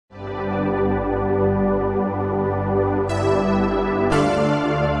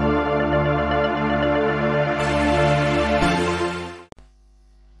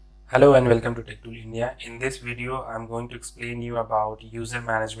Hello and welcome to Tech Tool India. In this video, I'm going to explain you about user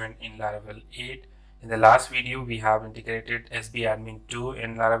management in Laravel 8. In the last video, we have integrated SBadmin 2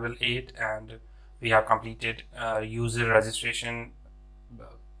 in Laravel 8 and we have completed user registration,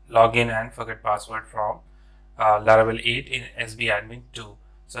 login and forget password from Laravel 8 in SBadmin 2.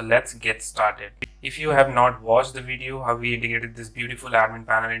 So let's get started. If you have not watched the video how we integrated this beautiful admin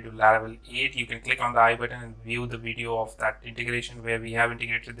panel into Laravel 8, you can click on the I button and view the video of that integration where we have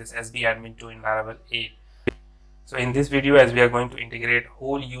integrated this SBadmin 2 in Laravel 8. So in this video, as we are going to integrate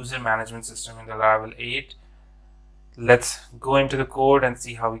whole user management system in the Laravel 8, let's go into the code and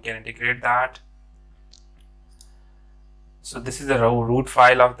see how we can integrate that. So this is the root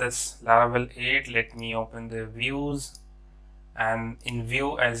file of this Laravel 8. Let me open the views. And in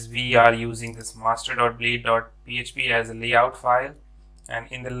view, as we are using this master.blade.php as a layout file,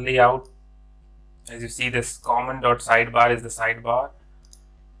 and in the layout, as you see, this common.sidebar is the sidebar.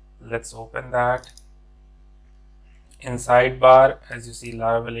 Let's open that. In sidebar, as you see,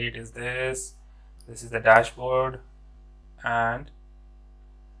 Laravel 8 is this is the dashboard, and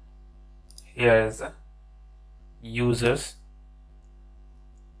here is the users.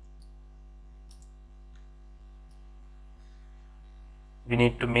 We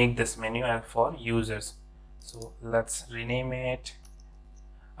need to make this menu for users, so let's rename it.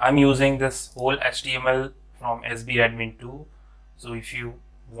 I'm using this whole HTML from SBadmin 2, so if you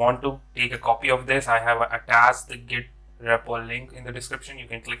want to take a copy of this, I have attached the Git repo link in the description. You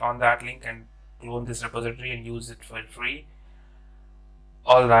can click on that link and clone this repository and use it for free.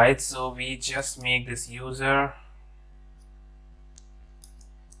 Alright, so we just make this user.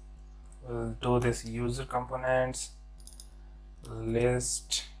 We'll do this user components,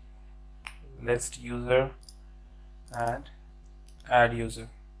 list user and add user.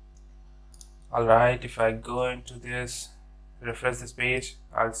 Alright, if I go into this, refresh this page,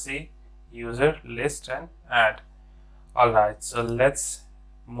 I'll see user, list and add. Alright, so let's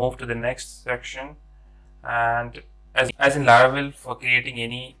move to the next section. And as in Laravel, for creating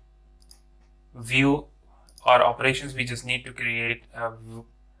any view or operations, we just need to create a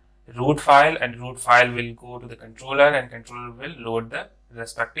root file, and root file will go to the controller and controller will load the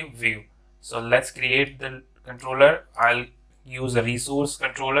respective view. So let's create the controller. I'll use a resource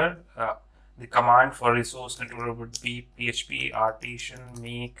controller. The command for resource controller would be php artisan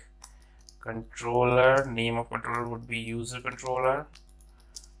make controller. Name of controller would be user controller,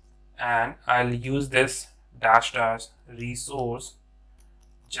 and I'll use this -- resource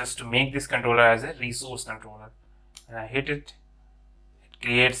just to make this controller as a resource controller, and I hit it.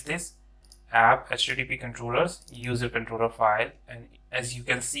 Creates this app http controllers user controller file, and as you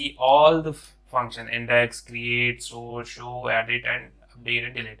can see, all the function index, create, store, show, edit and update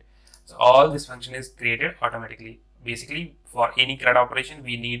and delete, so all this function is created automatically. Basically, for any CRUD operation,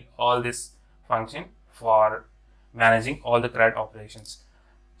 we need all this function for managing all the CRUD operations.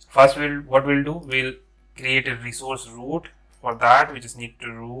 First, what we'll do, we'll create a resource route. For that, we just need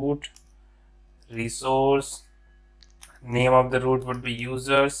to root resource. Name of the root would be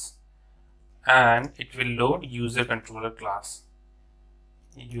users, and it will load user controller class.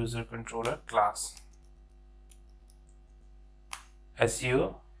 User controller class.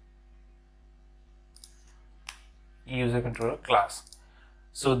 SU user controller class.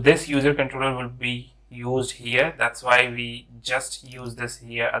 So this user controller will be used here. That's why we just use this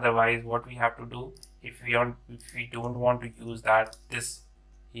here. Otherwise, what we have to do, if we don't want to use this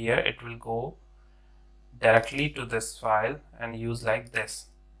here, it will go directly to this file and use like this,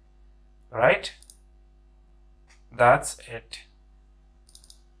 right? That's it.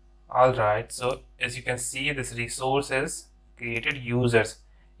 Alright, so as you can see, this resource is created users.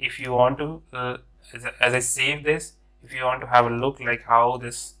 If you want to, as I save this, if you want to have a look like how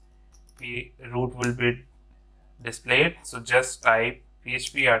this root will be displayed, so just type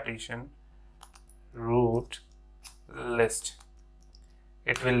php artisan root list.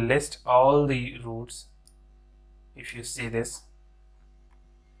 It will list all the roots. If you see this,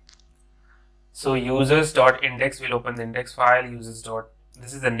 so users.index will open the index file.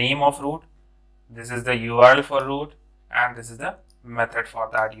 This is the name of root, this is the URL for root, and this is the method for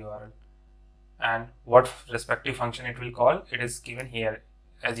that URL, and what respective function it will call, it is given here.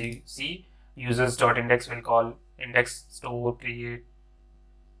 As you see, users.index will call index, store, create.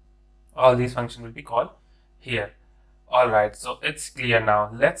 All these functions will be called here. Alright, so it's clear now.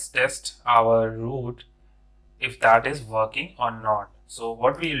 Let's test our root if that is working or not. So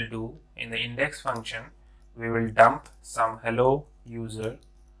what we will do, in the index function, we will dump some hello user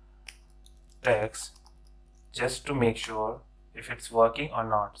text just to make sure if it's working or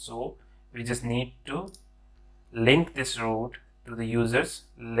not. So we just need to link this root to the users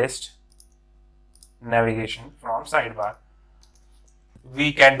list navigation from sidebar.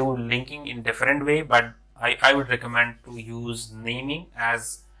 We can do linking in different way, but I would recommend to use naming,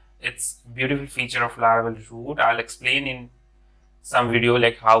 as it's beautiful feature of Laravel Route. I'll explain in some video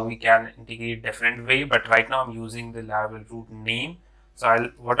like how we can integrate different way, but right now I'm using the Laravel Route name.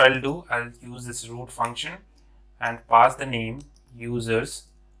 So what I'll do, I'll use this root function and pass the name users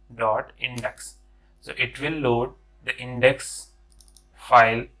dot index. So it will load the index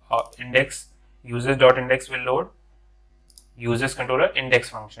file, or index users dot index will load users controller index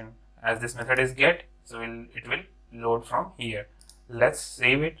function, as this method is get, so it will load from here. Let's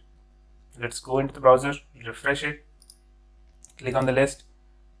save it. Let's go into the browser, refresh it, click on the list.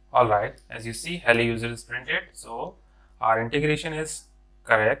 All right, as you see, hello user is printed. So our integration is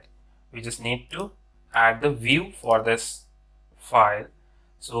correct. We just need to add the view for this file.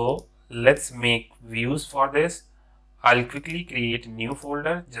 So let's make views for this. I'll quickly create a new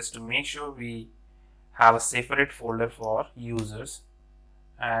folder just to make sure we have a separate folder for users.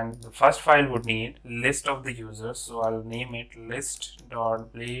 And the first file would need list of the users. So I'll name it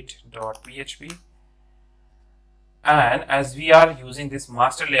list.blade.php. And as we are using this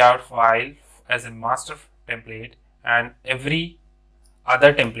master layout file as a master template, and every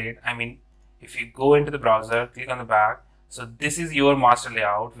other template, I mean, if you go into the browser, click on the back, so this is your master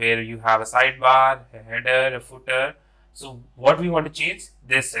layout where you have a sidebar, a header, a footer. So what we want to change,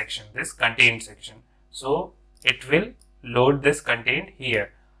 this section, this contained section. So it will load this contained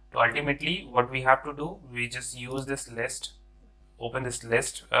here. So ultimately what we have to do, we just use this list, open this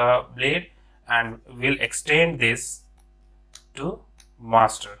list blade, and we'll extend this to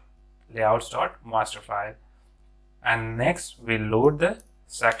master layouts.master file. And next we'll load the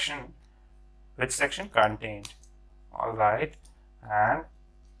section, which section contained. All right, and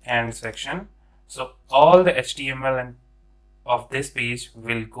end section. So all the HTML and of this page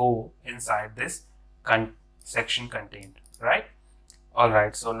will go inside this section contained, right? All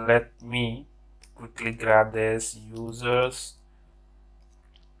right, so let me quickly grab this users,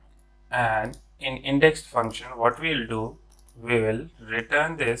 and in indexed function what we'll do, we will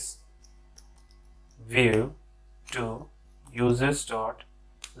return this view to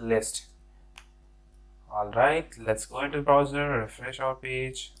users.list. All right, let's go into the browser, refresh our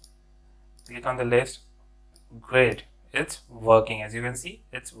page, click on the list. Great, it's working. As you can see,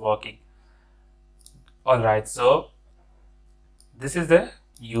 it's working. All right, so this is the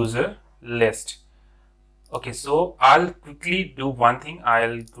user list. Okay, so I'll quickly do one thing.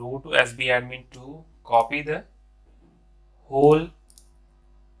 I'll go to sbadmin to copy the whole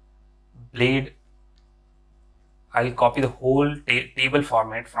blade. I'll copy the whole table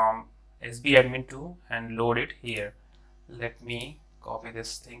format from sbadmin2 and load it here. Let me copy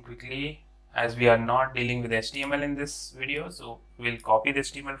this thing quickly, as we are not dealing with HTML in this video. So we'll copy the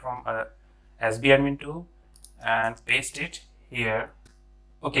HTML from sbadmin2 and paste it here.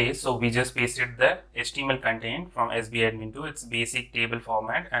 Okay, so we just pasted the HTML content from sbadmin2. It's basic table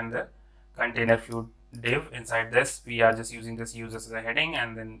format, and the container view div inside this. We are just using this users as a heading,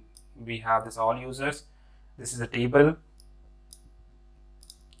 and then we have this all users. This is a table.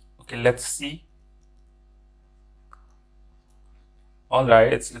 Okay, let's see. All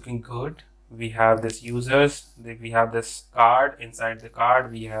right, it's looking good. We have this users, we have this card. Inside the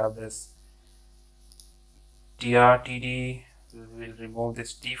card we have this trtd. We will remove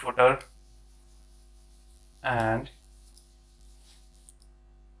this t footer, and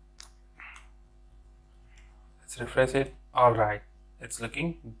let's refresh it. All right, it's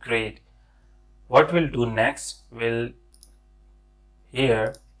looking great. What we'll do next, we'll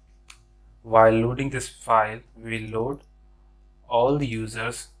here, while loading this file, we'll load all the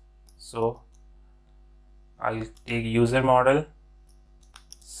users. So I'll take user model,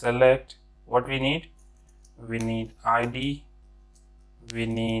 select what we need. We need ID, we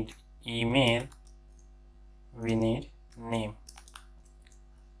need email, we need name.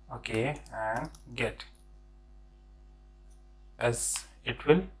 Okay, and get, as it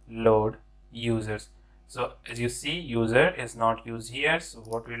will load users. So as you see, user is not used here. So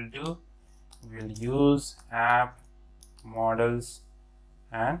what we'll do, we'll use app models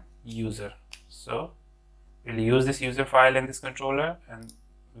and user. So we'll use this user file in this controller, and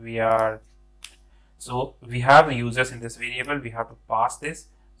we have the users in this variable. We have to pass this.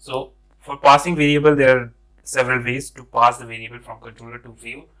 So for passing variable, there are several ways to pass the variable from controller to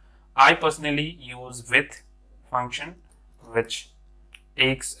view. I personally use with function, which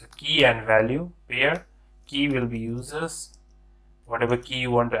takes a key and value pair. Key will be users. Whatever key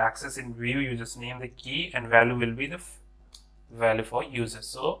you want to access in view, you just name the key, and value will be the value for users.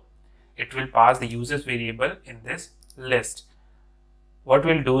 So it will pass the users variable in this list. what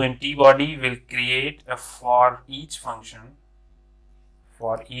we'll do in tbody, we'll create a for each function.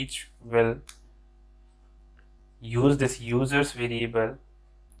 For each will use this users variable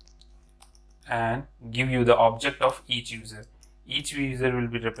and give you the object of each user. Each user will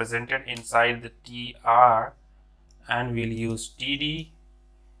be represented inside the tr, and we'll use td.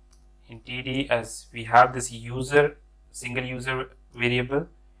 In td, as we have this user, single user variable,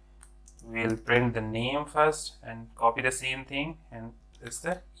 we'll print the name first and copy the same thing, and this is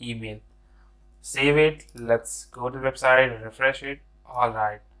the email. Save it. Let's go to the website, refresh it.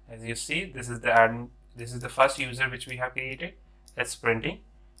 Alright, as you see, this is the first user which we have created. It's printing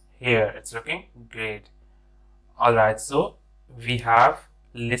here. It's looking great. Alright, so we have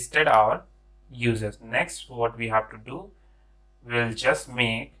listed our users. Next, what we have to do, we'll just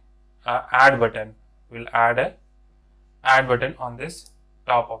make a add button. We'll add a add button on this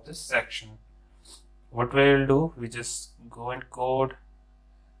top of this section. What we'll do, we just go in code.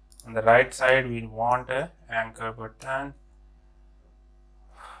 On the right side, we want a anchor button.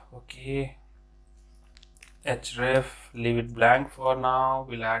 Okay, href, leave it blank for now.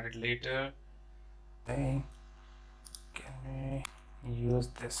 We'll add it later. Okay, can we use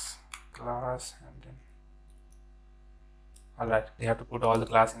this class and then? Alright, they have to put all the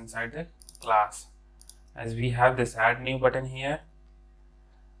class inside the class. As we have this add new button here,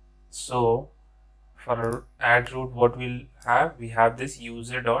 so for our add route, what we'll have, we have this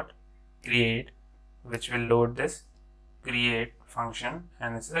user.create, which will load this create function,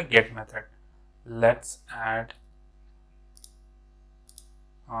 and this is a get method. Let's add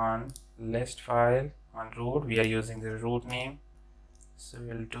on list file on root. We are using the root name, so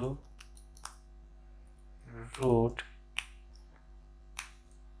we'll do root,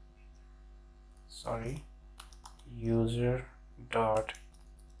 user dot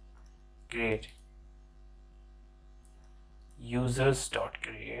create, users dot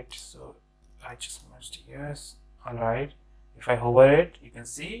create. So I just missed yes. Alright, if I hover it, you can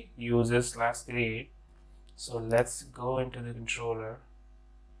see users / create. So let's go into the controller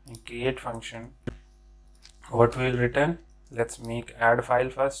and create function. What we'll return, let's make add file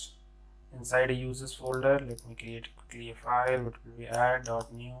first. Inside a users folder, let me create quickly a file. What will be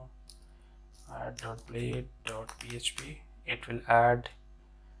add.new, add.blade.php. It will add.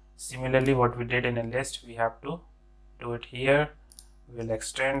 Similarly, what we did in a list, we have to do it here. We'll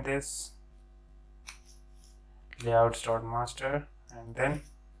extend this layouts.master, and then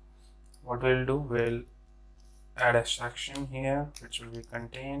what we'll do, we'll add a section here which will be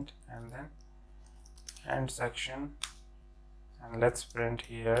contained, and then end section, and let's print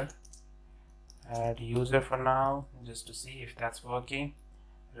here add user for now, just to see if that's working.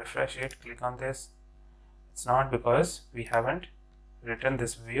 Refresh it, click on this. It's not, because we haven't written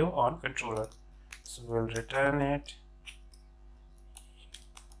this view on controller. So we'll return it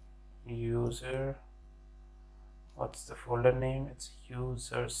user, what's the folder name, it's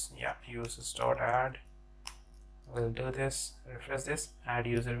users, yeah, users.add. We'll do this, refresh this, add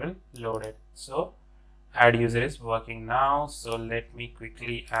user will load it. So add user is working now. So let me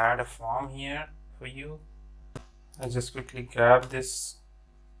quickly add a form here for you. I'll just quickly grab this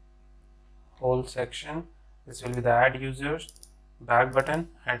whole section. This will be the add users, back button,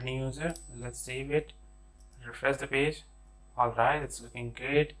 add new user. Let's save it, refresh the page. Alright, it's looking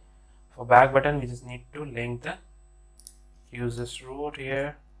great. For back button, we just need to link the users route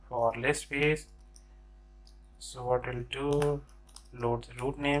here for list page. So what we'll do, load the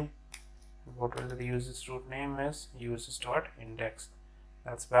root name. What will the users root name is users.index.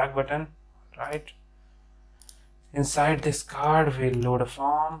 That's back button. Right, inside this card we'll load a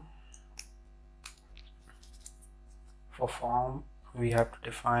form. For form, we have to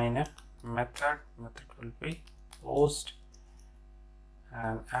define a method. Method will be post,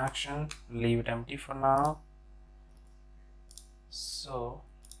 and action, leave it empty for now. So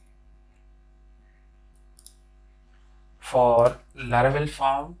for Laravel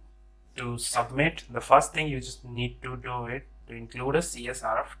form to submit, the first thing you just need to do it to include a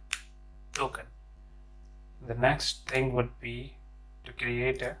CSRF token. The next thing would be to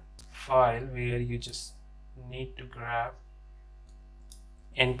create a file where you just need to grab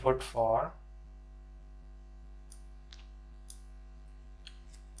input for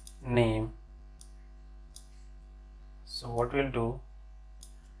name. So what we'll do,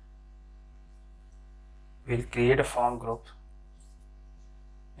 we'll create a form group.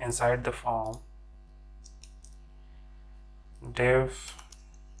 Inside the form, div,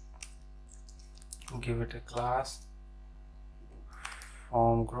 give it a class,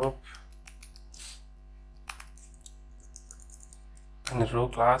 form group, and a row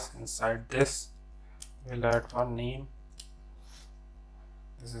class. Inside this, we'll add one name,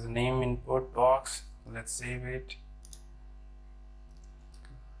 This is the name input box. Let's save it.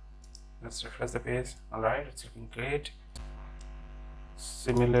 Let's refresh the page. Alright, it's looking great.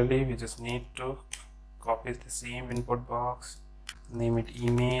 Similarly, we just need to copy the same input box, name it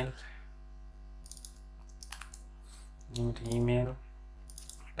email,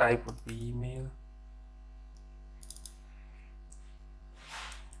 type would be email,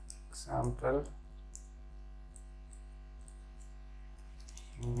 example,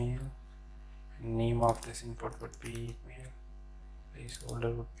 email, name of this input would be email,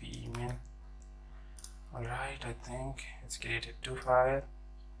 placeholder would be email. Alright, I think it's created two files.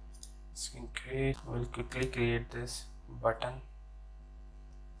 It's going to create. We'll quickly create this button,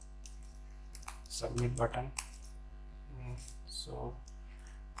 submit button. So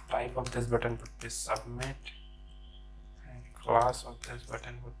type of this button would be submit, and class of this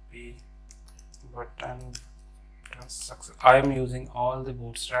button would be button success. I am using all the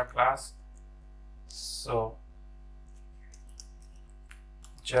bootstrap class, so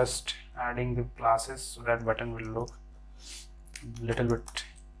just adding the classes so that button will look little bit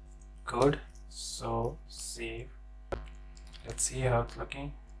good. So save. Let's see how it's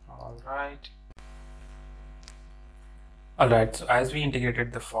looking. Alright, so as we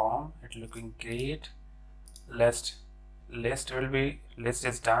integrated the form, it's looking great. List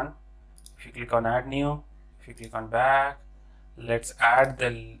is done. If you click on add new, if you click on back, let's add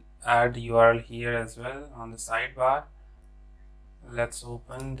the URL here as well on the sidebar. Let's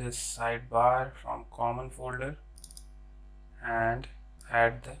open this sidebar from common folder and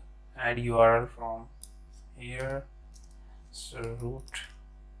add URL from here. So root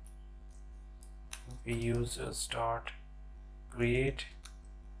users dot create.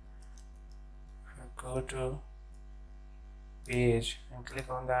 Go to page and click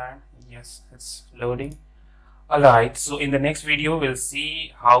on that. Yes, it's loading. Alright, so in the next video we'll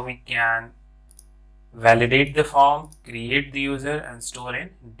see how we can validate the form, create the user, and store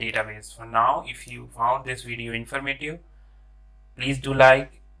in database. For now, if you found this video informative, please do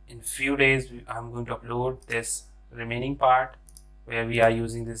like. In few days I'm going to upload this remaining part where we are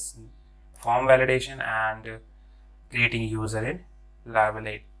using this form validation and creating user in Laravel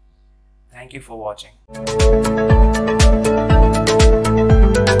 8. Thank you for watching.